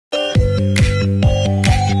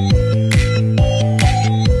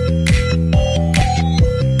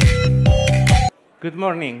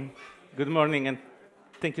morning. Good morning, and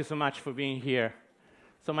thank you so much for being here.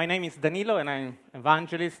 So my name is Danilo, and I'm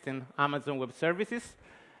evangelist in Amazon Web Services.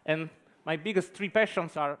 And my biggest three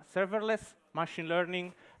passions are serverless, machine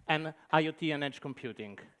learning, and IoT and edge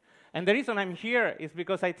computing. And the reason I'm here is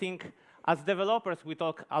because I think as developers, we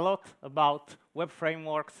talk a lot about web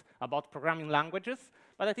frameworks, about programming languages,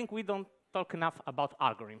 but I think we don't talk enough about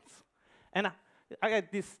algorithms. And I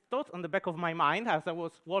had this thought on the back of my mind as I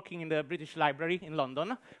was working in the British Library in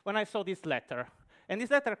London when I saw this letter. And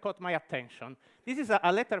this letter caught my attention. This is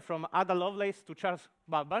a letter from Ada Lovelace to Charles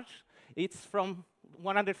Babbage. It's from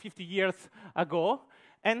 150 years ago.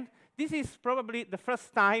 And this is probably the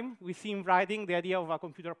first time we see him writing the idea of a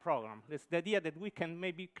computer program. It's the idea that we can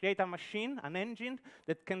maybe create a machine, an engine,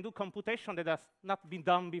 that can do computation that has not been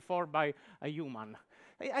done before by a human.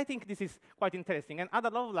 I think this is quite interesting. And Ada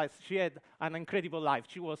Lovelace, she had an incredible life.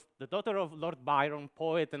 She was the daughter of Lord Byron,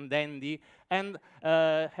 poet and dandy. And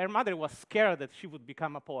her mother was scared that she would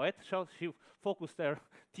become a poet, so she focused her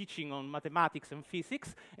teaching on mathematics and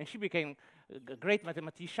physics, and she became a great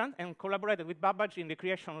mathematician and collaborated with Babbage in the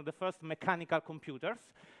creation of the first mechanical computers,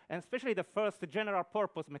 and especially the first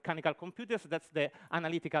general-purpose mechanical computers. That's the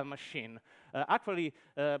analytical machine. Actually,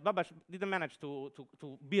 Babbage didn't manage to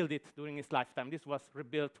build it during his lifetime. This was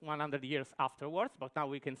rebuilt 100 years afterwards, but now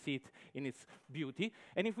we can see it in its beauty.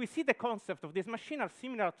 And if we see the concept of this machine are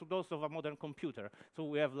similar to those of a modern computer. So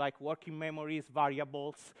we have like working memories,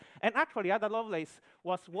 variables. And actually, Ada Lovelace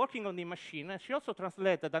was working on the machine, and she also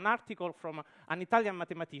translated an article from an Italian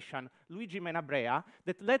mathematician, Luigi Menabrea,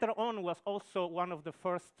 that later on was also one of the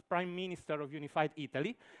first prime minister of unified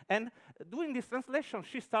Italy. And doing this translation,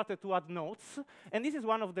 she started to add notes. And this is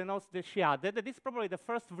one of the notes that she added. That is probably the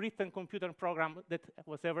first written computer program that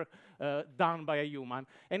was ever done by a human.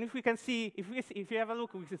 And if we can see, if you have a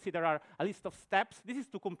look, we can see there are a list of steps. This is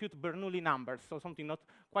to compute Bernoulli numbers, so something not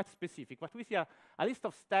quite specific. But we see a list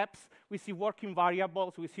of steps. We see working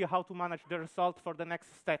variables. We see how to manage the result for the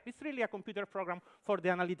next step. It's really a computer program for the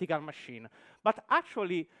analytical machine. But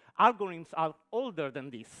actually, algorithms are older than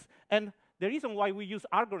this. And the reason why we use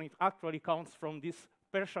algorithms actually comes from this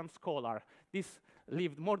Persian scholar. This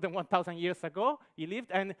lived more than 1,000 years ago. He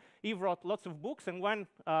lived, and he wrote lots of books. And when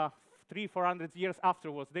 300-400 years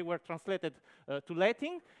afterwards, they were translated to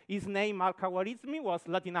Latin. His name, Al-Khawarizmi, was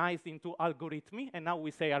Latinized into algorithmi, and now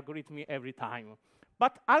we say algorithmi every time.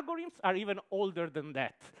 But algorithms are even older than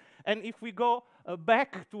that. And if we go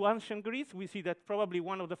back to ancient Greece, we see that probably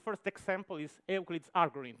one of the first examples is Euclid's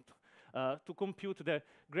algorithm to compute the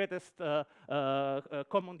greatest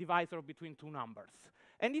common divisor between two numbers.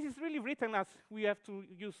 And this is really written as we have to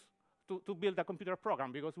use to build a computer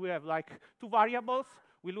program, because we have like two variables.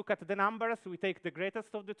 We look at the numbers, we take the greatest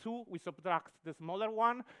of the two, we subtract the smaller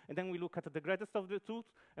one, and then we look at the greatest of the two,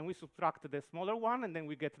 and we subtract the smaller one, and then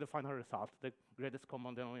we get the final result, the greatest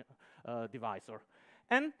common divisor.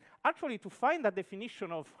 And actually, to find a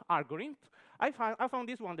definition of algorithm, I found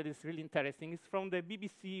this one that is really interesting. It's from the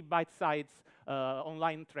BBC Bite-Size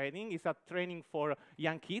online training. It's a training for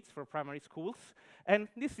young kids, for primary schools. And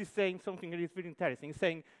this is saying something that is really interesting. It's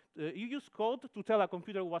saying, you use code to tell a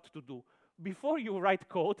computer what to do. Before you write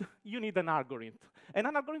code, you need an algorithm. And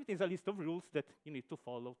an algorithm is a list of rules that you need to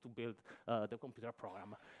follow to build the computer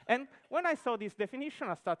program. And when I saw this definition,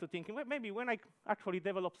 I started thinking, well, maybe when I actually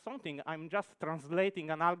develop something, I'm just translating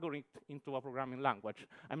an algorithm into a programming language.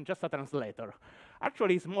 I'm just a translator.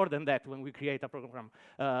 Actually, it's more than that when we create a program.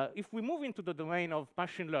 If we move into the domain of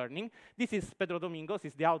machine learning, this is Pedro Domingos,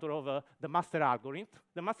 is the author of The Master Algorithm.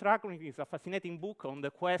 The Master Algorithm is a fascinating book on the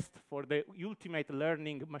quest for the ultimate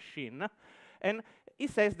learning machine. And he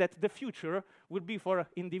says that the future will be for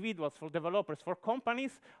individuals, for developers, for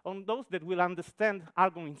companies, on those that will understand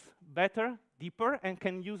algorithms better, deeper, and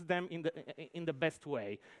can use them in the best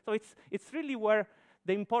way. So it's really where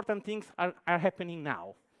the important things are happening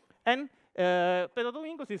now. And Pedro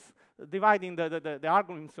Domingos is dividing the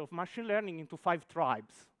algorithms of machine learning into 5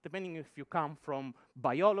 tribes, depending if you come from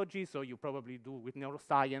biology, so you probably do with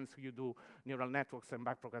neuroscience, you do neural networks and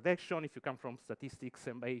backpropagation. If you come from statistics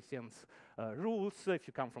and Bayesian rules, if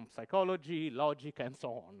you come from psychology, logic, and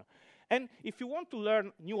so on. And if you want to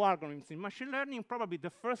learn new algorithms in machine learning, probably the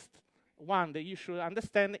first one that you should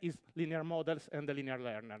understand is linear models and the linear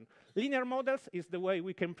learner. Linear models is the way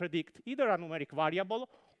we can predict either a numeric variable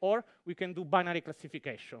or we can do binary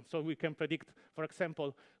classification. So we can predict, for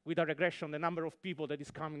example, with a regression, the number of people that is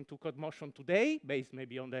coming to Codemotion today, based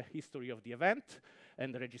maybe on the history of the event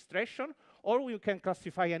and the registration, or we can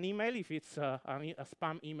classify an email if it's a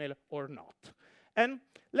spam email or not. And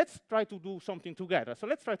let's try to do something together. So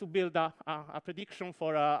let's try to build a prediction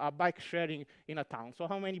for a bike sharing in a town. So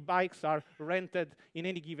how many bikes are rented in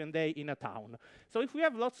any given day in a town? So if we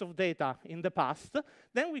have lots of data in the past,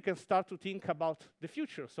 then we can start to think about the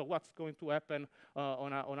future. So what's going to happen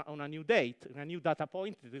on a new date, a new data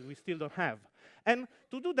point that we still don't have. And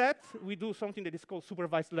to do that, we do something that is called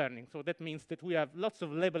supervised learning. So that means that we have lots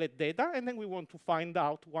of labeled data, and then we want to find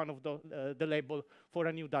out one of the label for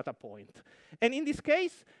a new data point. And in this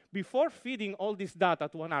case, before feeding all this data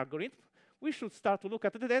to an algorithm, we should start to look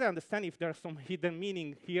at the data and understand if there's some hidden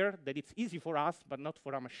meaning here that it's easy for us, but not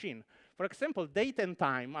for a machine. For example, date and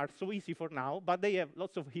time are so easy for now, but they have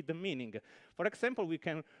lots of hidden meaning. For example, we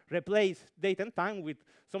can replace date and time with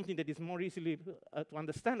something that is more easily to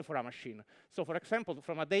understand for a machine. So for example,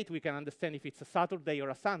 from a date, we can understand if it's a Saturday or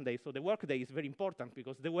a Sunday. So the work day is very important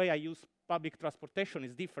because the way I use public transportation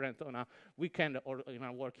is different on a weekend or in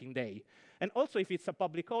a working day. And also if it's a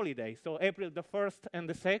public holiday. So April the 1st and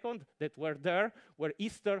the 2nd that were there were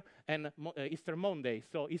Easter and Easter Monday.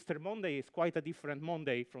 So Easter Monday is quite a different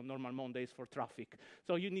Monday from normal Mondays for traffic.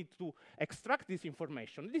 So you need to extract this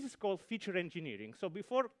information. This is called feature engineering. So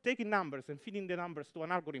before taking numbers and feeding the numbers to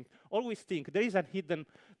an algorithm, always think there is a hidden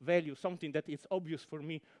value, something that is obvious for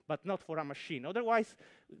me, but not for a machine. Otherwise,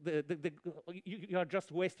 you are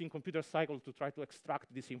just wasting computer cycle to try to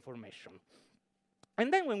extract this information.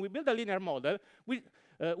 And then when we build a linear model, we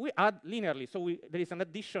add linearly. So there is an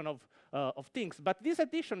addition of things. But this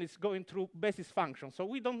addition is going through basis functions. So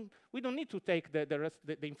we don't need to take the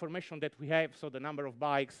information that we have, so the number of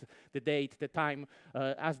bikes, the date, the time,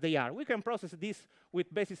 as they are. We can process this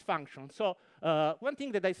with basis functions. So one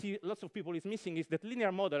thing that I see lots of people is missing is that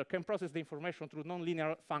linear model can process the information through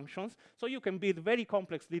nonlinear functions. So you can build very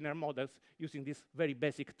complex linear models using this very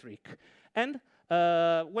basic trick. And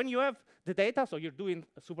when you have the data, so you're doing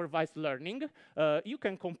supervised learning, you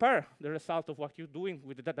can compare the result of what you're doing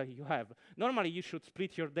with the data you have. Normally, you should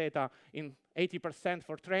split your data in 80%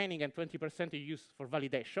 for training and 20% you use for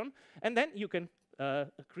validation. And then you can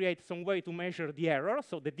create some way to measure the error,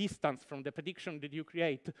 so the distance from the prediction that you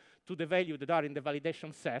create to the value that are in the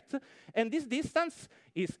validation set. And this distance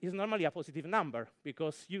is normally a positive number,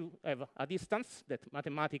 because you have a distance that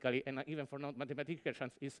mathematically, and even for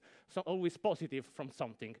non-mathematicians, is always positive from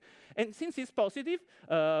something. And since it's positive,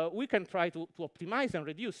 we can try to optimize and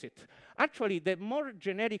reduce it. Actually, the more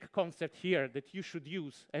generic concept here that you should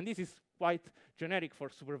use, and this is quite generic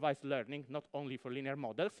for supervised learning, not only for linear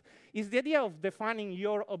models, is the idea of defining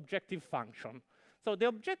your objective function. So the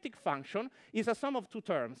objective function is a sum of two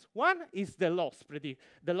terms. One is the loss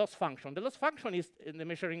function. The loss function is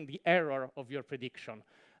measuring the error of your prediction.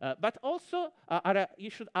 But also,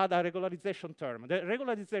 you should add a regularization term. The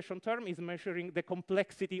regularization term is measuring the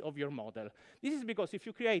complexity of your model. This is because if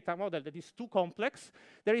you create a model that is too complex,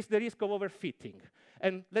 there is the risk of overfitting.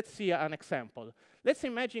 And let's see an example. Let's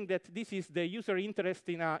imagine that this is the user interest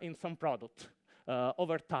in some product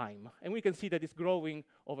over time. And we can see that it's growing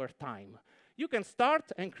over time. You can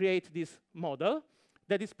start and create this model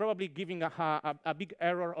that is probably giving a big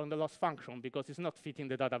error on the loss function because it's not fitting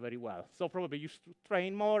the data very well. So probably you should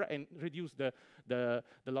train more and reduce the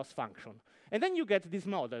loss function. And then you get this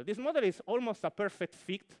model. This model is almost a perfect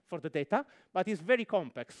fit for the data, but it's very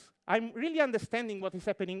complex. I'm really understanding what is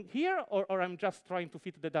happening here, or I'm just trying to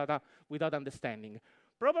fit the data without understanding.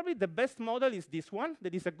 Probably the best model is this one,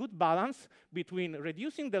 that is a good balance between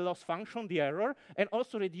reducing the loss function, the error, and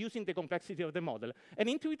also reducing the complexity of the model. And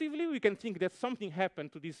intuitively, we can think that something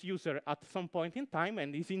happened to this user at some point in time,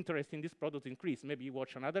 and his interest in this product increased. Maybe he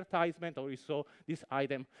watched an advertisement, or he saw this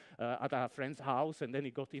item at a friend's house, and then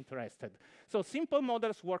he got interested. So simple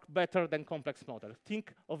models work better than complex models.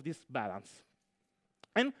 Think of this balance.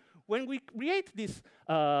 And when we create this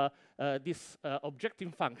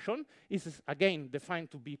objective function, is again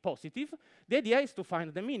defined to be positive. The idea is to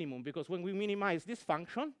find the minimum, because when we minimize this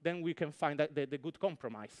function, then we can find the good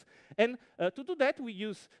compromise. And to do that, we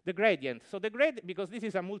use the gradient. So the gradient, because this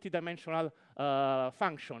is a multidimensional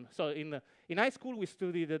function. So in high school, we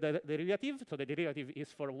studied the derivative. So the derivative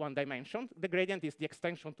is for one dimension. The gradient is the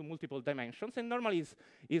extension to multiple dimensions, and normally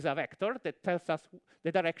is a vector that tells us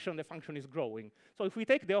the direction the function is growing. So if we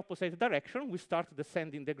take the opposite direction, we start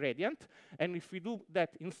descending the gradient. And if we do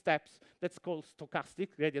that in steps, that's called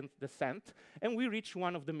stochastic gradient descent. And we reach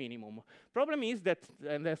one of the minimum. Problem is that,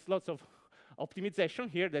 and there's lots of optimization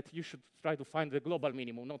here, that you should try to find the global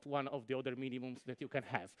minimum, not one of the other minimums that you can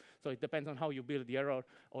have. So it depends on how you build the error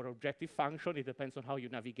or objective function. It depends on how you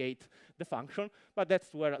navigate the function. But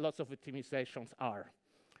that's where lots of optimizations are.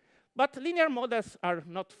 But linear models are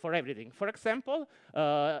not for everything. For example,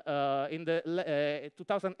 in the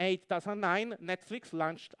 2008, 2009, Netflix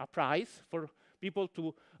launched a prize for people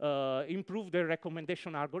to improve their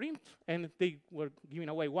recommendation algorithm, and they were giving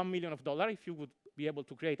away $1 million if you would be able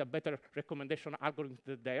to create a better recommendation algorithm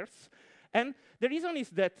than theirs. And the reason is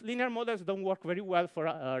that linear models don't work very well for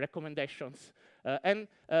recommendations.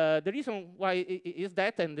 The reason why is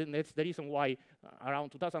that, and then that's the reason why around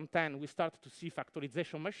 2010 we started to see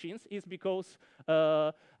factorization machines, is because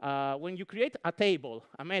when you create a table,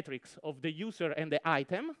 a matrix of the user and the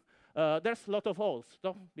item, there's a lot of holes,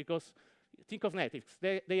 because think of Netflix.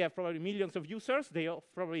 They have probably millions of users. They have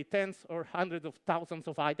probably tens or hundreds of thousands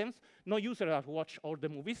of items. No user has watched all the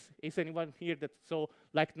movies. Is anyone here that saw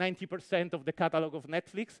like 90% of the catalog of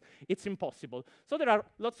Netflix? It's impossible. So there are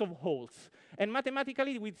lots of holes. And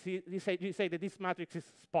mathematically, we say that this matrix is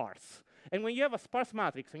sparse. And when you have a sparse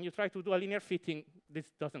matrix and you try to do a linear fitting, this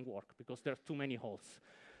doesn't work because there are too many holes.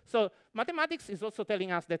 So mathematics is also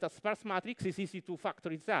telling us that a sparse matrix is easy to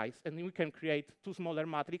factorize, and we can create two smaller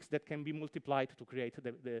matrices that can be multiplied to create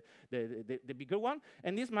the bigger one.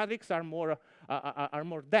 And these matrices are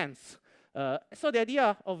more dense. So the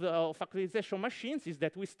idea of factorization machines is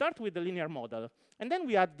that we start with the linear model, and then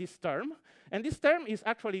we add this term. And this term is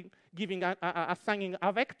actually giving assigning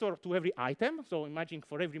a vector to every item. So imagine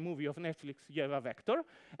for every movie of Netflix, you have a vector.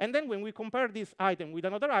 And then when we compare this item with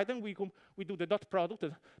another item, we do the dot product,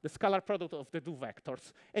 the scalar product of the two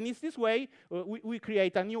vectors. And it's this way we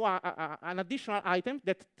create a new, an additional item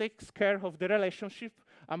that takes care of the relationship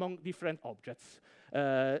among different objects.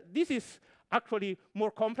 This is actually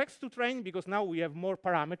more complex to train because now we have more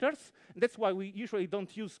parameters. That's why we usually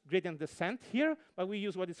don't use gradient descent here, but we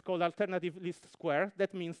use what is called alternative least square.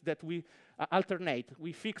 That means that we alternate.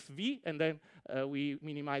 We fix V, and then we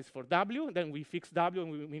minimize for W, and then we fix W,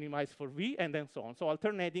 and we minimize for V, and then so on. So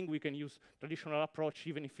alternating, we can use traditional approach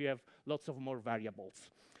even if you have lots of more variables.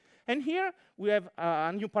 And here we have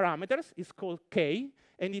a new parameters. It's called K,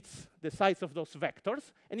 and it's the size of those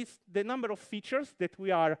vectors, and it's the number of features that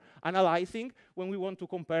we are analyzing when we want to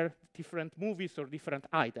compare different movies or different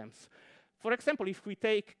items. For example, if we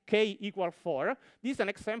take k equal 4, this is an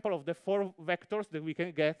example of the 4 vectors that we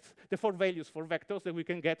can get, the 4 values for vectors that we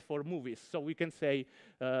can get for movies. So we can say,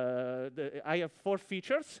 I have 4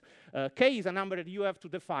 features. K is a number that you have to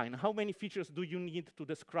define. How many features do you need to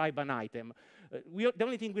describe an item? The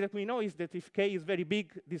only thing that we know is that if k is very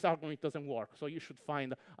big, this algorithm doesn't work. So you should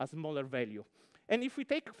find a smaller value. And if we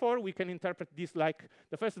take 4, we can interpret this like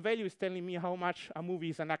the first value is telling me how much a movie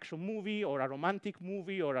is an action movie or a romantic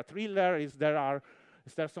movie or a thriller. Is there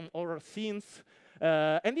some horror scenes?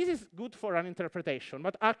 And this is good for an interpretation.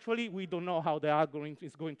 But actually, we don't know how the algorithm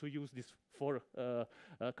is going to use these 4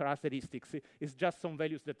 characteristics. It's just some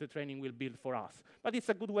values that the training will build for us. But it's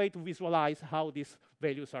a good way to visualize how these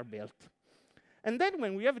values are built. And then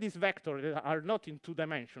when we have these vectors that are not in 2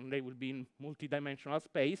 dimensions, they will be in multi-dimensional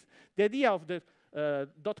space, the idea of the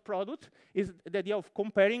dot product is the idea of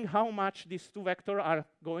comparing how much these 2 vectors are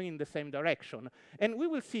going in the same direction. And we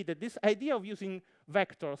will see that this idea of using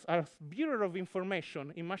vectors as bearer of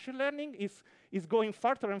information in machine learning is going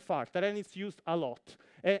farther and farther, and it's used a lot.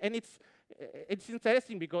 And it's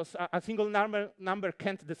interesting because a single number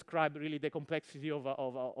can't describe really the complexity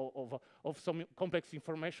of some complex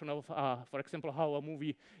information of, for example, how a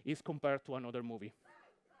movie is compared to another movie.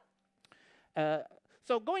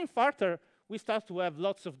 So going further, we start to have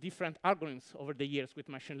lots of different algorithms over the years with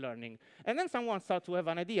machine learning. And then someone starts to have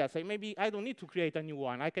an idea, say, maybe I don't need to create a new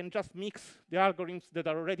one. I can just mix the algorithms that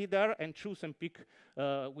are already there and choose and pick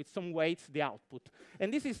with some weights the output.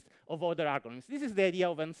 And this is of other algorithms. This is the idea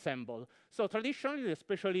of ensemble. So traditionally,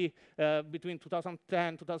 especially between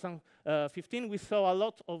 2010, 2015, we saw a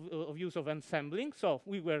lot of use of ensembling. So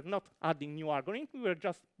we were not adding new algorithms. We were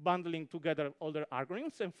just bundling together older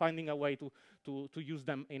algorithms and finding a way to use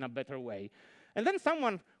them in a better way. And then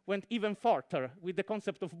someone went even further with the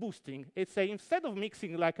concept of boosting. It's instead of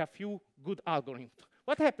mixing like a few good algorithms,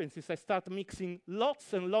 what happens is I start mixing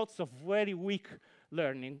lots and lots of very weak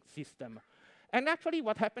learning systems. And actually,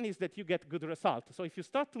 what happens is that you get good results. So if you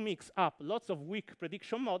start to mix up lots of weak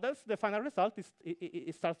prediction models, the final result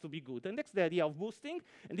it starts to be good. And that's the idea of boosting.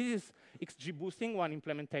 And this is XG boosting, one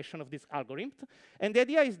implementation of this algorithm. And the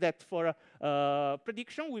idea is that for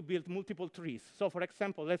prediction, we build multiple trees. So for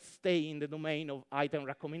example, let's stay in the domain of item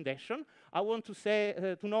recommendation. I want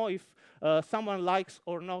to know if someone likes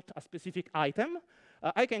or not a specific item.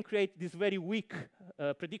 I can create this very weak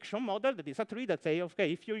prediction model that is a tree that says,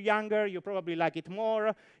 okay, if you're younger, you probably like it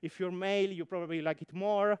more. If you're male, you probably like it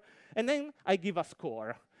more. And then I give a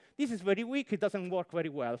score. this is very weak, it doesn't work very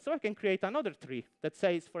well. So I can create another tree that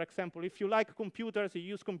says, for example, if you like computers, you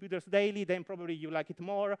use computers daily, then probably you like it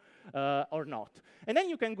more or not. And then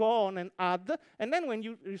you can go on and add, and then when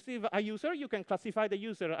you receive a user, you can classify the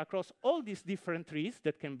user across all these different trees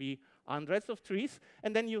that can be hundreds of trees,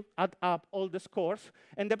 and then you add up all the scores,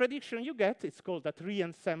 and the prediction you get, it's called a tree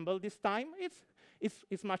ensemble this time,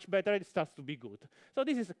 it's much better, it starts to be good. So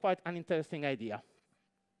this is quite an interesting idea.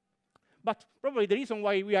 But probably the reason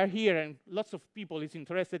why we are here and lots of people is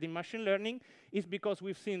interested in machine learning is because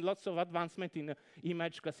we've seen lots of advancement in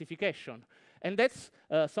image classification. And that's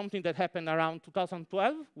something that happened around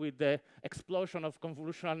 2012 with the explosion of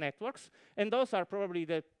convolutional networks. And those are probably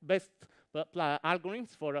the best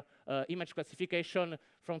algorithms for image classification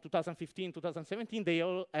from 2015, 2017. They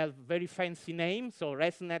all have very fancy names, so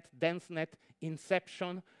ResNet, DenseNet,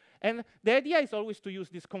 Inception. And the idea is always to use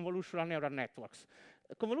these convolutional neural networks.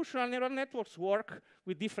 Convolutional neural networks work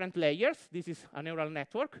with different layers. This is a neural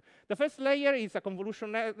network. The first layer is a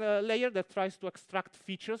convolution layer that tries to extract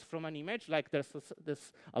features from an image, like there's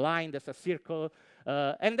a line, there's a circle.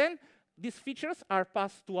 And then these features are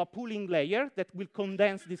passed to a pooling layer that will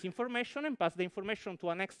condense this information and pass the information to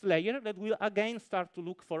a next layer that will again start to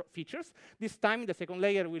look for features. This time, the second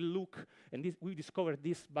layer will look, and we discovered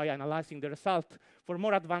this by analyzing the result, for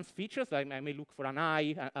more advanced features. I may look for an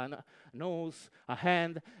eye, a nose, a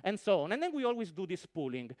hand, and so on. And then we always do this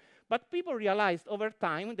pooling. But people realized over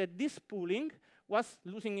time that this pooling was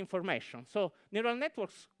losing information. So neural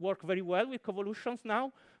networks work very well with convolutions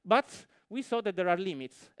now, but we saw that there are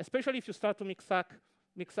limits, especially if you start to mix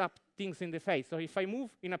up things in the face. So if I move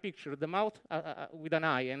in a picture the mouth with an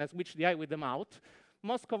eye and I switch the eye with the mouth,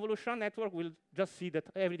 most convolutional network will just see that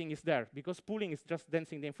everything is there because pooling is just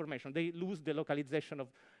densing the information. They lose the localization of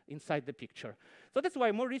inside the picture. So that's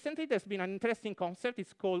why more recently there's been an interesting concept.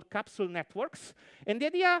 It's called capsule networks. And the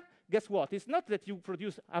idea, guess what? It's not that you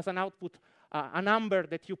produce as an output a number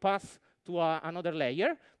that you pass to another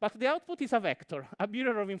layer, but the output is a vector, a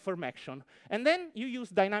mirror of information. And then you use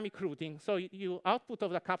dynamic routing. So you output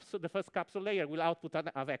of the capsule, the first capsule layer will output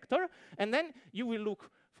a vector, and then you will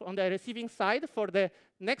look on the receiving side for the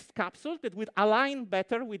next capsule that will align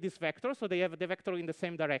better with this vector, so they have the vector in the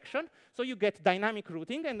same direction. So you get dynamic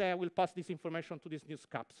routing, and then I will pass this information to this new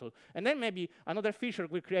capsule. And then maybe another feature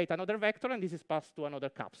will create another vector, and this is passed to another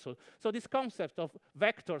capsule. So this concept of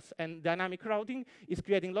vectors and dynamic routing is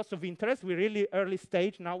creating lots of interest. We're really early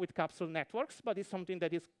stage now with capsule networks, but it's something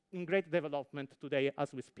that is in great development today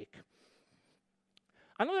as we speak.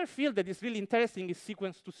 Another field that is really interesting is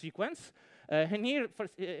sequence to sequence. And here,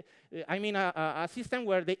 first, I mean a system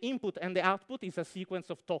where the input and the output is a sequence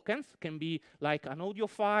of tokens. It can be like an audio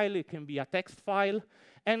file, it can be a text file.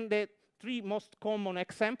 And the three most common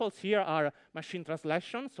examples here are machine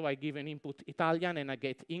translation. So I give an input Italian and I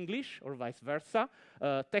get English, or vice versa.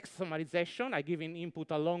 Text summarization, I give an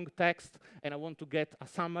input a long text and I want to get a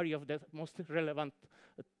summary of the most relevant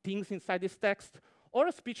things inside this text. Or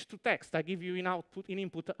a speech to text. I give you in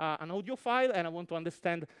input an audio file, and I want to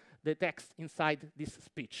understand the text inside this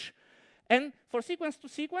speech. And for sequence to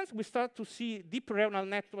sequence, we start to see deep neural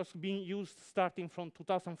networks being used starting from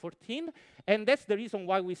 2014. And that's the reason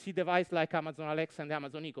why we see devices like Amazon Alexa and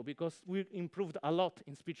Amazon Echo, because we improved a lot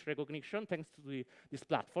in speech recognition thanks to these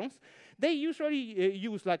platforms. They usually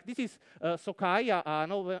use, like this is Sokai,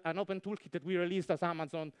 an open toolkit that we released as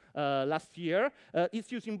Amazon last year. It's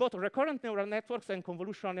using both recurrent neural networks and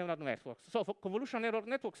convolutional neural networks. So for convolutional neural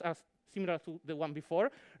networks are similar to the one before.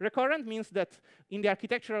 Recurrent means that in the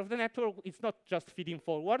architecture of the network, it's not just feeding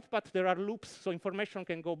forward, but there are loops, so information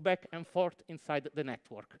can go back and forth inside the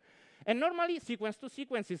network. And normally, sequence to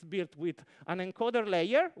sequence is built with an encoder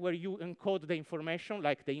layer where you encode the information,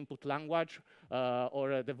 like the input language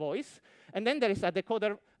or the voice. And then there is a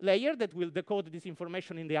decoder layer that will decode this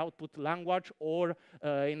information in the output language or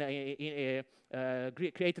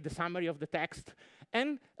create the summary of the text.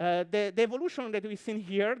 And the evolution that we've seen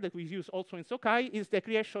here, that we use also in Sokai, is the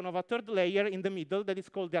creation of a third layer in the middle that is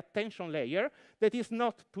called the attention layer, that is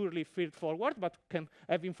not purely feed forward, but can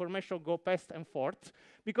have information go back and forth.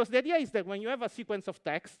 Because the idea is that when you have a sequence of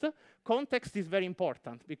text, context is very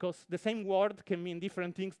important, because the same word can mean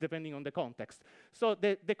different things depending on the context. So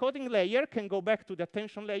the decoding layer can go back to the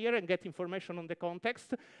attention layer and get information on the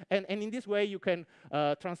context, and in this way you can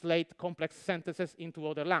translate complex sentences into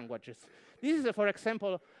other languages. This is, for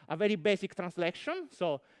example, a very basic translation.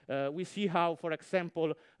 So we see how, for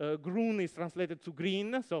example, groen is translated to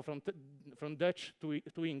green, so from Dutch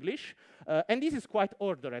to English. And this is quite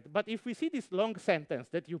ordered. But if we see this long sentence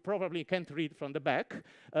that you probably can't read from the back,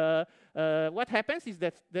 what happens is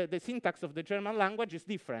that the syntax of the German language is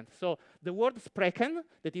different. So the word sprechen,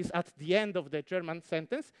 that is at the end of the German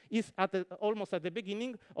sentence, is almost at the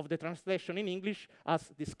beginning of the translation in English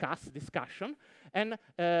as discussion. And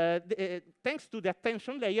thanks to the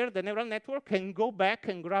attention layer, the neural network can go back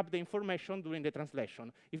and grab the information during the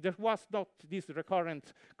translation. If there was not this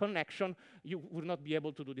recurrent connection, you would not be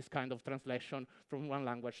able to do this kind of translation from one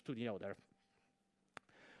language to the other.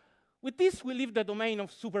 With this, we leave the domain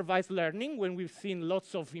of supervised learning, when we've seen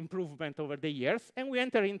lots of improvement over the years, and we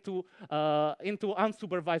enter into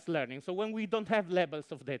unsupervised learning. So when we don't have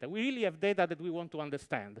labels of data, we really have data that we want to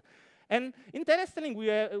understand. And interestingly,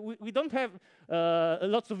 we don't have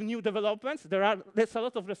lots of new developments. There's a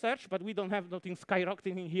lot of research, but we don't have nothing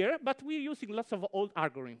skyrocketing here. But we're using lots of old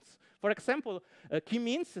algorithms. For example,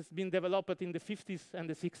 k-means has been developed in the 50s and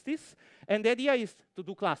the 60s. And the idea is to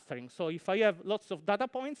do clustering. So if I have lots of data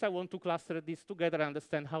points, I want to cluster these together and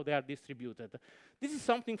understand how they are distributed. This is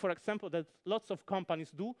something, for example, that lots of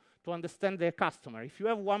companies do to understand their customer. If you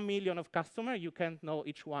have 1 million of customers, you can't know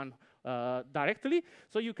each one directly.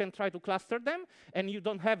 So you can try to cluster them, and you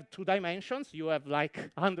don't have 2 dimensions. You have like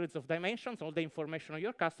hundreds of dimensions, all the information on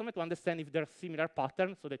your customer, to understand if there are similar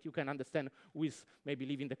patterns, so that you can understand who is maybe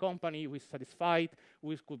leaving the company, who is satisfied,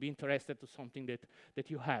 who could be interested to something that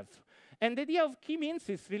you have. And the idea of k-means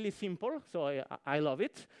is really simple, so I love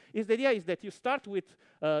it. The idea is that you start with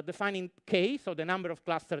defining k, so the number of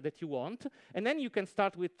clusters that you want, and then you can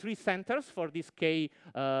start with 3 centers for this k,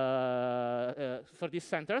 for these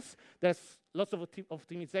centers. There's lots of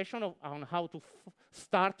optimization on how to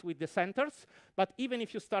start with the centers, but even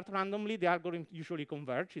if you start randomly, the algorithm usually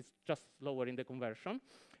converges. It's just slower in the conversion.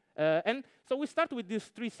 And so we start with these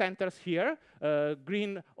 3 centers here,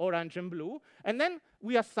 green, orange, and blue, and then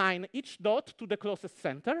we assign each dot to the closest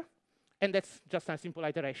center, and that's just a simple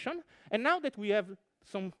iteration. And now that we have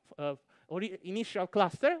some initial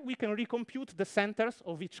cluster, we can recompute the centers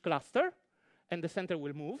of each cluster, and the center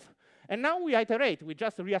will move. And now we iterate. We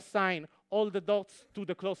just reassign all the dots to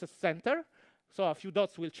the closest center. So a few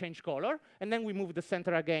dots will change color, and then we move the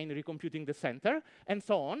center again, recomputing the center, and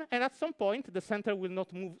so on. And at some point, the center will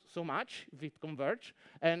not move so much if it converges,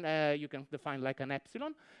 and you can define like an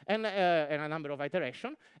epsilon, and a number of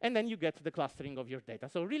iterations, and then you get the clustering of your data.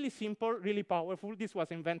 So really simple, really powerful. This was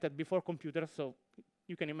invented before computers, so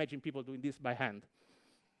you can imagine people doing this by hand.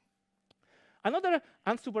 Another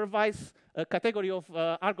unsupervised category of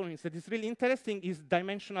algorithms that is really interesting is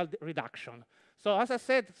dimensional reduction. So as I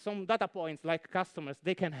said, some data points like customers,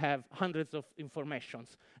 they can have hundreds of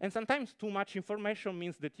informations. And sometimes too much information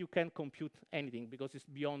means that you can't compute anything because it's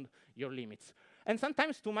beyond your limits. And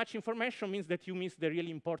sometimes too much information means that you miss the really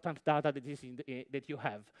important data that is that you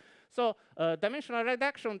have. So dimensional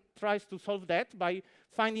reduction tries to solve that by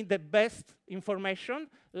finding the best information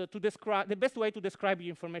to describe the best way to describe the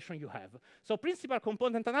information you have. So principal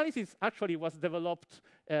component analysis actually was developed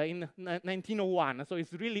in 1901, so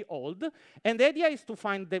it's really old. And the idea is to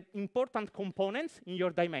find the important components in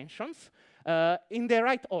your dimensions in the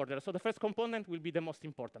right order. So the first component will be the most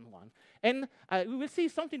important one. And we will see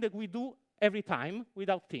something that we do every time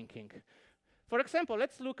without thinking. For example,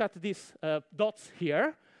 let's look at these dots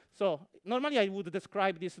here. So normally I would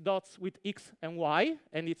describe these dots with x and y,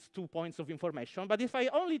 and it's 2 points of information. But if I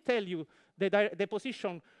only tell you the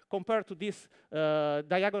position compared to this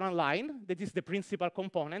diagonal line, that is the principal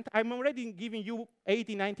component, I'm already giving you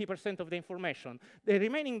 80–90% of the information. The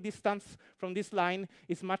remaining distance from this line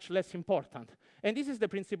is much less important. And this is the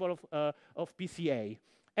principle of PCA.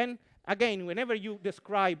 And again, whenever you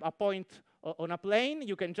describe a point on a plane,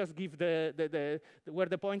 you can just give where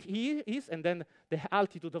the point is and then the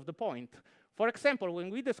altitude of the point. For example, when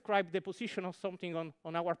we describe the position of something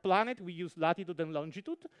on our planet, we use latitude and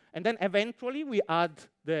longitude, and then eventually we add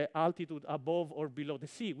the altitude above or below the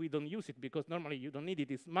sea. We don't use it because normally you don't need it.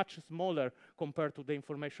 It's much smaller compared to the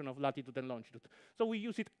information of latitude and longitude. So we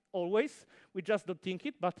use it always. We just don't think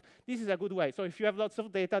it, but this is a good way. So if you have lots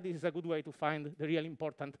of data, this is a good way to find the real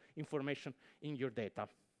important information in your data.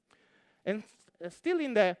 And still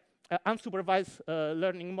in the unsupervised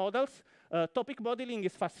learning models, topic modeling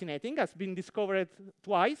is fascinating. Has been discovered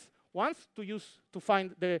twice. Once to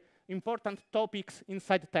find the important topics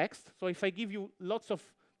inside text. So if I give you lots of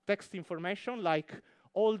text information, like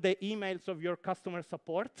all the emails of your customer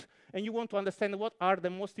support, and you want to understand what are the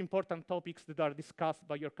most important topics that are discussed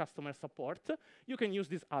by your customer support, you can use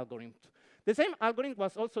this algorithm. The same algorithm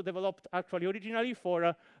was also developed actually originally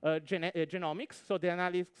for genomics, so the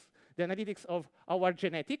analytics of our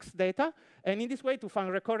genetics data, and in this way to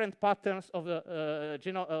find recurrent patterns of the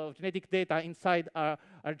genetic data inside our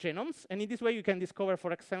genomes. And in this way you can discover,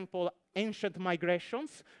 for example, ancient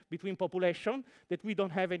migrations between populations that we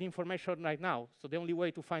don't have any information right now. So the only way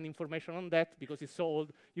to find information on that, because it's so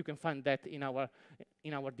old, you can find that in our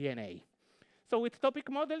DNA. So with topic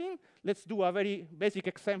modeling, let's do a very basic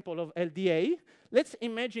example of LDA. Let's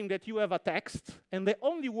imagine that you have a text, and the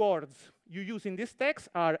only words you use in this text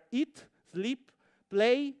are eat, sleep,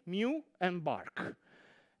 play, mew, and bark.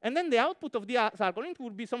 And then the output of the algorithm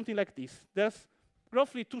would be something like this. There's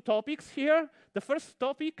roughly 2 topics here. The first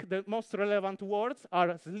topic, the most relevant words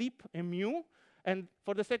are sleep and mew. And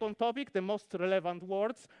for the second topic, the most relevant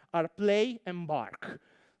words are play and bark.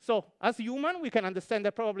 So as human, we can understand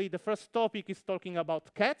that probably the first topic is talking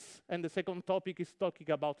about cats, and the second topic is talking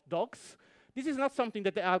about dogs. This is not something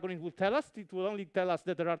that the algorithm will tell us. It will only tell us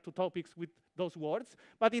that there are 2 topics with those words,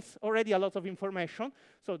 but it's already a lot of information.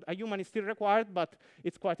 So a human is still required, but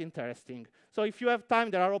it's quite interesting. So if you have time,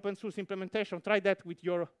 there are open source implementation. Try that with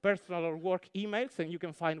your personal or work emails, and you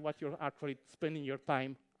can find what you're actually spending your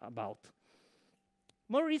time about.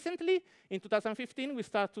 More recently, in 2015, we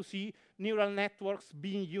start to see neural networks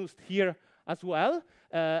being used here as well.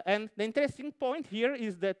 And the interesting point here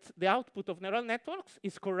is that the output of neural networks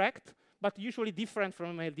is correct, but usually different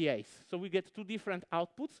from LDAs. So we get 2 different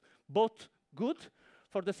outputs, both good,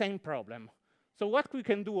 for the same problem. So what we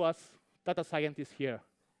can do as data scientists here?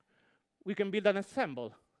 We can build an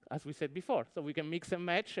ensemble, as we said before. So we can mix and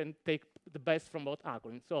match and take the best from both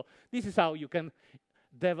algorithms. So this is how you can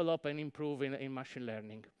develop and improve in machine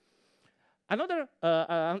learning. Another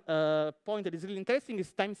point that is really interesting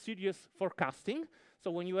is time series forecasting.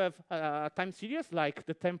 So when you have a time series, like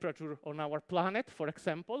the temperature on our planet, for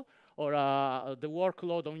example, or the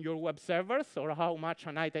workload on your web servers, or how much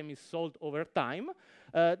an item is sold over time,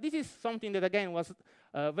 this is something that, again, was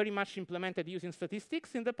very much implemented using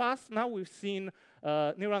statistics in the past. Now we've seen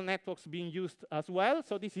neural networks being used as well.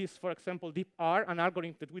 So this is, for example, DeepR, an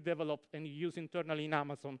algorithm that we developed and use internally in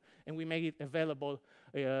Amazon, and we make it available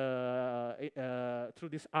through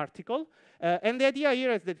this article. And the idea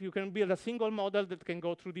here is that you can build a single model that can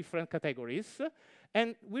go through different categories.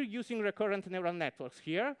 And we're using recurrent neural networks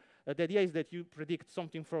here. The idea is that you predict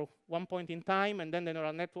something for one point in time, and then the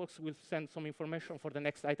neural networks will send some information for the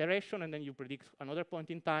next iteration, and then you predict another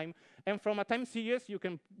point in time. And from a time series, you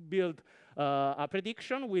can build a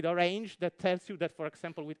prediction with a range that tells you that, for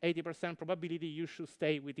example, with 80% probability, you should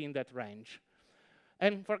stay within that range.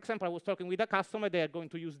 And for example, I was talking with a customer. They are going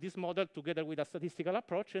to use this model together with a statistical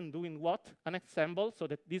approach and doing what? An ensemble, so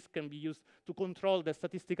that this can be used to control the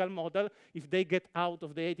statistical model. If they get out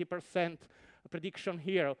of the 80% prediction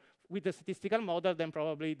here with the statistical model, then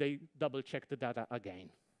probably they double check the data again.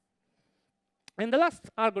 And the last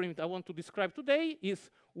algorithm I want to describe today is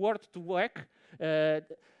word-to-vec.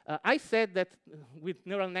 I said that with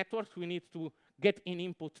neural networks, we need to get in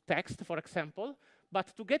input text, for example.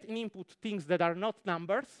 But to get in input things that are not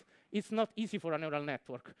numbers, it's not easy for a neural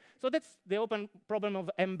network. So that's the open problem of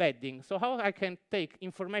embedding. So how I can take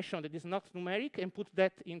information that is not numeric and put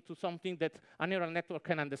that into something that a neural network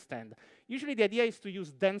can understand. Usually the idea is to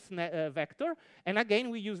use dense vector. And again,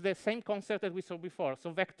 we use the same concept that we saw before.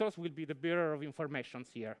 So vectors will be the bearer of information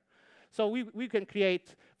here. So we can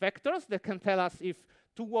create vectors that can tell us if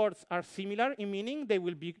 2 words are similar in meaning, they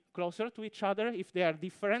will be closer to each other. If they are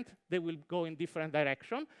different, they will go in different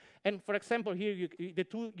direction. And for example, here the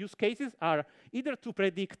 2 use cases are either to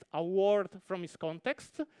predict a word from its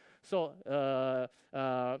context. So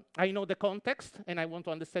I know the context, and I want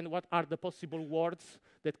to understand what are the possible words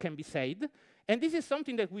that can be said. And this is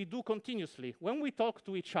something that we do continuously. When we talk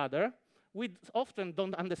to each other, we often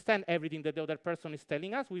don't understand everything that the other person is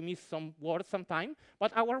telling us. We miss some words sometimes.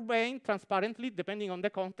 But our brain, transparently, depending on the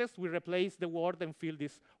context, will replace the word and fill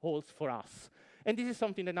these holes for us. And this is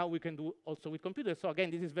something that now we can do also with computers. So again,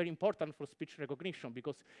 this is very important for speech recognition,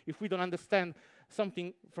 because if we don't understand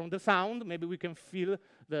something from the sound, maybe we can fill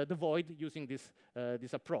the void using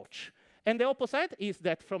this approach. And the opposite is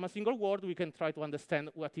that from a single word, we can try to understand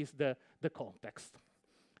what is the context.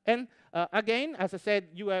 And again, as I said,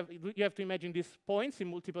 you have to imagine these points in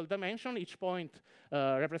multiple dimensions. Each point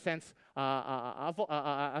represents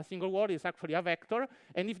a single word, is actually a vector.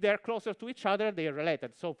 And if they are closer to each other, they are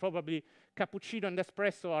related. So probably cappuccino and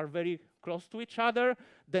espresso are very close to each other.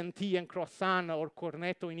 Then tea and croissant or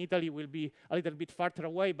cornetto in Italy will be a little bit farther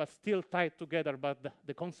away, but still tied together by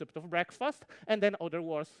the concept of breakfast. And then other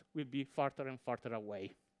words will be farther and farther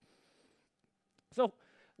away. So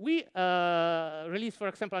we released, for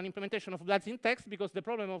example, an implementation of bloods in text because the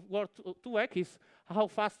problem of Word2Vec is how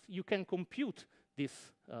fast you can compute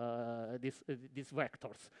these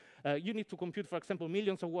vectors. You need to compute, for example,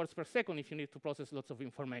 millions of words per second if you need to process lots of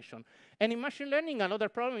information. And in machine learning, another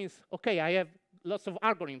problem is, OK, I have lots of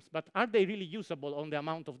algorithms, but are they really usable on the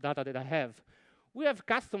amount of data that I have? We have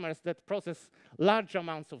customers that process large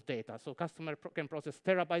amounts of data. So customers can process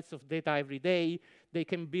terabytes of data every day. They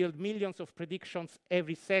can build millions of predictions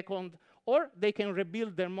every second. Or they can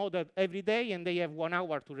rebuild their model every day, and they have 1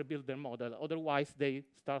 hour to rebuild their model. Otherwise, they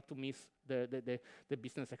start to miss the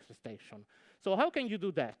business expectation. So how can you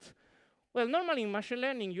do that? Well, normally in machine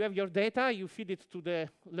learning, you have your data, you feed it to the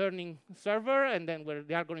learning server, and then where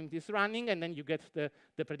the algorithm is running, and then you get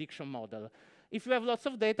the prediction model. If you have lots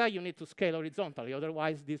of data, you need to scale horizontally.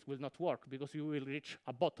 Otherwise, this will not work because you will reach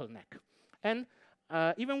a bottleneck. And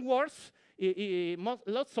even worse,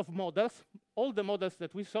 lots of models, all the models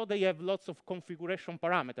that we saw, they have lots of configuration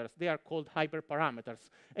parameters. They are called hyperparameters.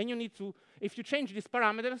 And you need to, if you change these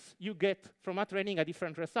parameters, you get from a training a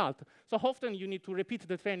different result. So often you need to repeat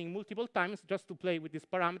the training multiple times just to play with these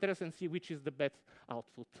parameters and see which is the best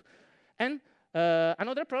output. And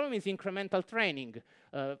another problem is incremental training.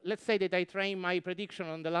 Let's say that I train my prediction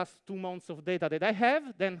on the last 2 months of data that I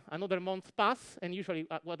have, then another month pass, and usually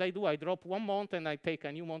what I do, I drop 1 month and I take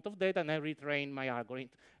a new month of data and I retrain my algorithm.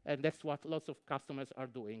 And that's what lots of customers are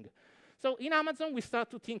doing. So in Amazon, we start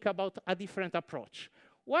to think about a different approach.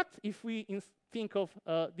 What if we think of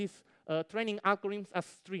these training algorithms as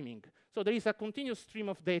streaming? So there is a continuous stream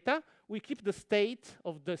of data. We keep the state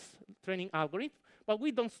of this training algorithm, but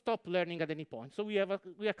we don't stop learning at any point. So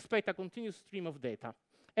we expect a continuous stream of data.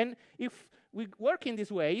 And if we work in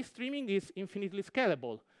this way, streaming is infinitely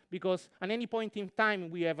scalable, because at any point in time,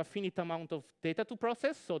 we have a finite amount of data to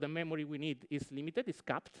process, so the memory we need is limited, is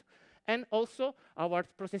capped. And also, our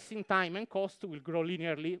processing time and cost will grow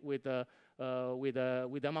linearly with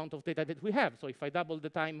the amount of data that we have. So if I double the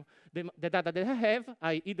time, the data that I have,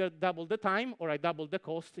 I either double the time or I double the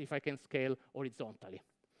cost if I can scale horizontally.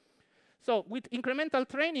 So with incremental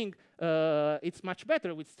training, it's much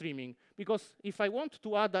better with streaming, because if I want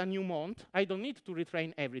to add a new month, I don't need to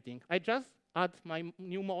retrain everything. I just add my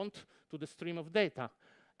new month to the stream of data.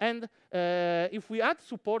 And if we add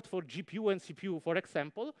support for GPU and CPU, for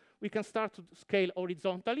example, we can start to scale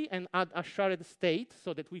horizontally and add a shared state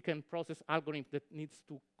so that we can process algorithms that needs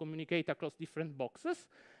to communicate across different boxes.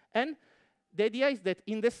 And the idea is that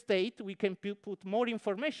in the state, we can put more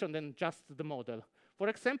information than just the model. For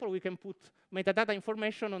example, we can put metadata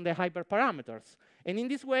information on the hyperparameters. And in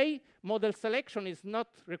this way, model selection is not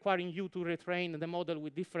requiring you to retrain the model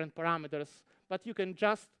with different parameters, but you can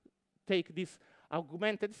just take this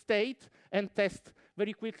augmented state and test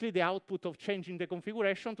very quickly the output of changing the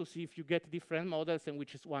configuration to see if you get different models and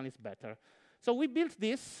which one is better. So we built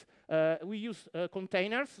this. We use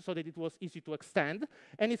containers so that it was easy to extend.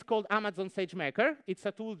 And it's called Amazon SageMaker. It's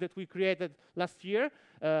a tool that we created last year.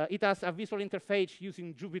 It has a visual interface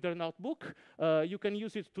using Jupyter Notebook. You can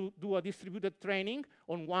use it to do a distributed training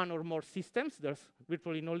on 1 or more systems. There's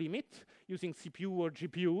virtually no limit, using CPU or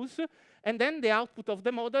GPUs. And then the output of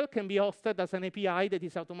the model can be hosted as an API that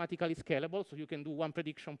is automatically scalable. So you can do 1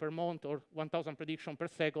 prediction per month or 1,000 predictions per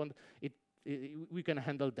second. We can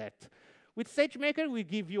handle that. With SageMaker, we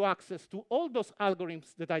give you access to all those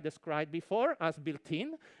algorithms that I described before as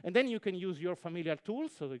built-in, and then you can use your familiar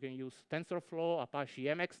tools. So you can use TensorFlow, Apache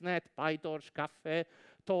MXNet, PyTorch, Caffe,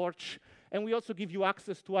 Torch, and we also give you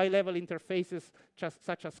access to high-level interfaces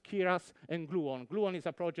such as Keras and Gluon. Gluon is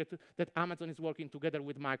a project that Amazon is working together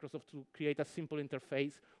with Microsoft to create a simple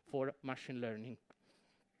interface for machine learning.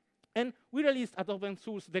 And we released at open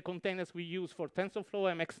source the containers we use for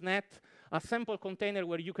TensorFlow, MXNet, a sample container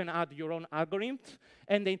where you can add your own algorithms,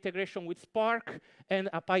 and the integration with Spark, and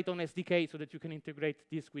a Python SDK so that you can integrate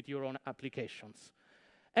this with your own applications.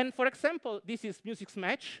 And for example, this is Music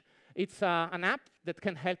Match. It's an app that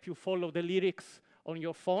can help you follow the lyrics on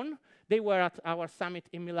your phone. They were at our summit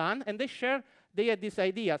in Milan, and they had this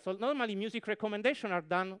idea. So normally music recommendations are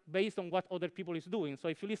done based on what other people is doing. So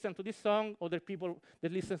if you listen to this song, other people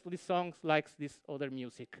that listen to this song likes this other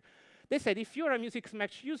music. They said, if you're a Music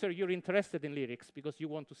Match user, you're interested in lyrics because you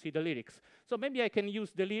want to see the lyrics. So maybe I can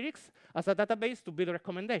use the lyrics as a database to build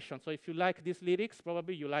recommendations. So if you like these lyrics,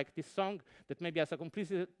 probably you like this song that maybe has a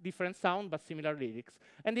completely different sound but similar lyrics.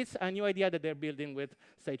 And it's a new idea that they're building with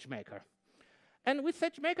SageMaker. And with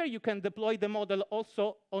SageMaker, you can deploy the model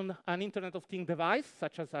also on an Internet of Things device,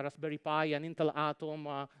 such as a Raspberry Pi, an Intel Atom,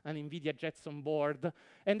 an NVIDIA Jetson board.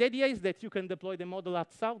 And the idea is that you can deploy the model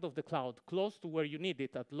outside of the cloud, close to where you need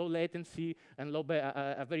it, at low latency and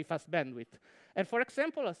a very fast bandwidth. And for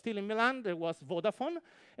example, still in Milan, there was Vodafone,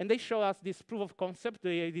 and they show us this proof of concept.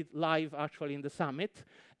 They did live, actually, in the summit.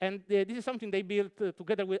 And this is something they built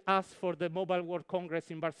together with us for the Mobile World Congress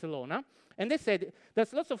in Barcelona. And they said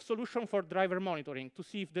there's lots of solutions for driver monitoring to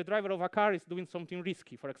see if the driver of a car is doing something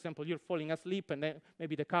risky. For example, you're falling asleep, and then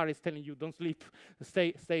maybe the car is telling you, don't sleep,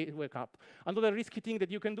 wake up. Another risky thing that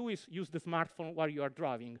you can do is use the smartphone while you are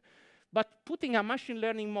driving. But putting a machine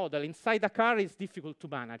learning model inside a car is difficult to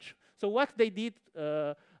manage. So what they did,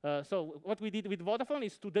 what we did with Vodafone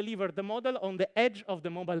is to deliver the model on the edge of the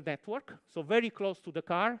mobile network, so very close to the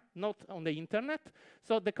car, not on the internet.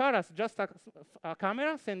 So the car has just a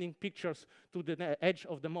camera sending pictures to the edge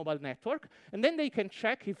of the mobile network, and then they can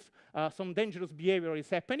check if some dangerous behavior is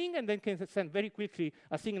happening, and then can send very quickly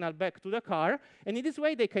a signal back to the car. And in this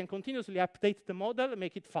way, they can continuously update the model and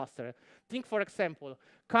make it faster. Think, for example,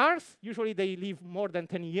 cars, usually they live more than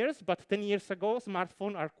 10 years, but 10 years ago,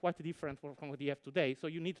 smartphones are quite different from what you have today. So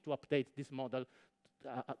you need to update this model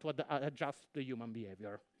to adjust the human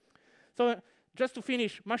behavior. So just to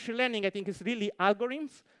finish, machine learning, I think, is really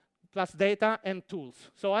algorithms plus data and tools.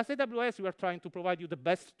 So as AWS, we are trying to provide you the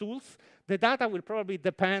best tools. The data will probably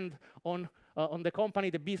depend on the company,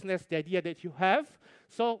 the business, the idea that you have.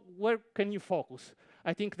 So where can you focus?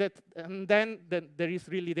 I think that, and then there is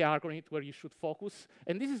really the algorithm where you should focus.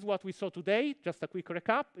 And this is what we saw today, just a quick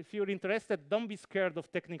recap. If you're interested, don't be scared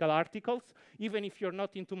of technical articles. Even if you're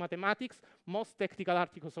not into mathematics, most technical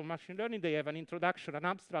articles on machine learning, they have an introduction, an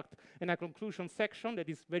abstract, and a conclusion section that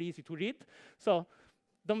is very easy to read. So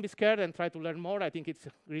don't be scared and try to learn more. I think it's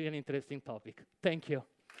really an interesting topic. Thank you.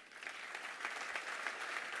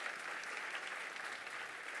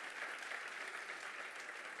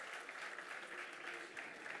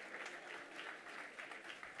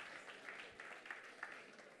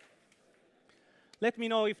 Let me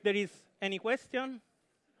know if there is any question.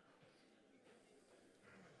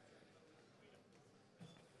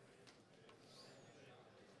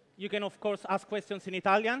 You can, of course, ask questions in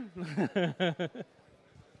Italian.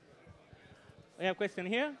 We have a question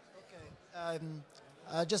here. Okay.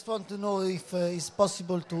 I just want to know if it's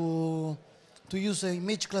possible to use an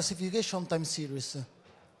image classification time series.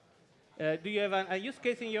 Do you have a use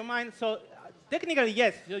case in your mind? So technically,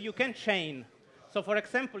 yes, you can chain. So for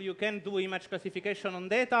example, you can do image classification on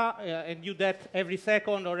data and do that every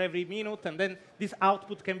second or every minute, and then this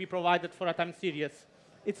output can be provided for a time series.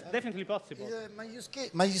 It's definitely possible.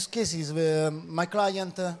 My use case is my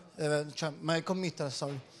client, my committer,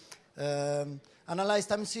 sorry, analyze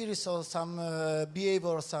time series or some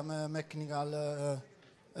behavior, some mechanical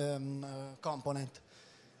component.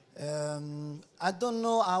 I don't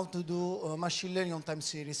know how to do machine learning on time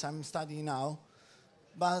series. I'm studying now.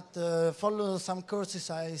 But follow some courses,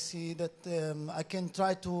 I see that I can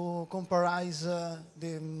try to comparize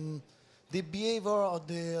the behavior of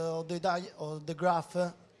the graph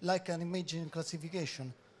like an image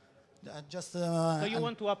classification. So you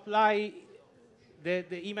want to apply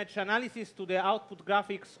the image analysis to the output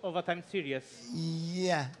graphics of a time series?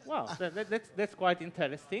 Yeah. Wow, that's quite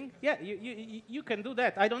interesting. Yeah, you can do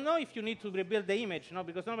that. I don't know if you need to rebuild the image, no,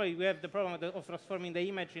 because normally we have the problem of transforming the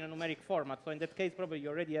image in a numeric format. So in that case, probably you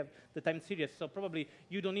already have the time series. So probably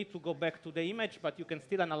you don't need to go back to the image, but you can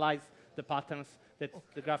still analyze the patterns that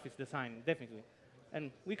the graph is designed, definitely.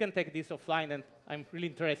 And we can take this offline, and I'm really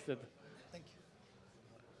interested. Thank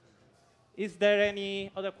you. Is there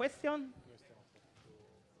any other question?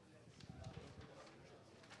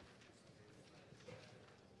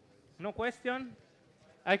 No question?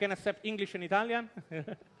 I can accept English and Italian.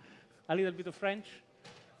 A little bit of French?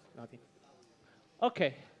 Nothing.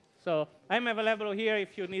 OK, so I'm available here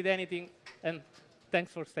if you need anything, and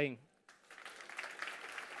thanks for staying.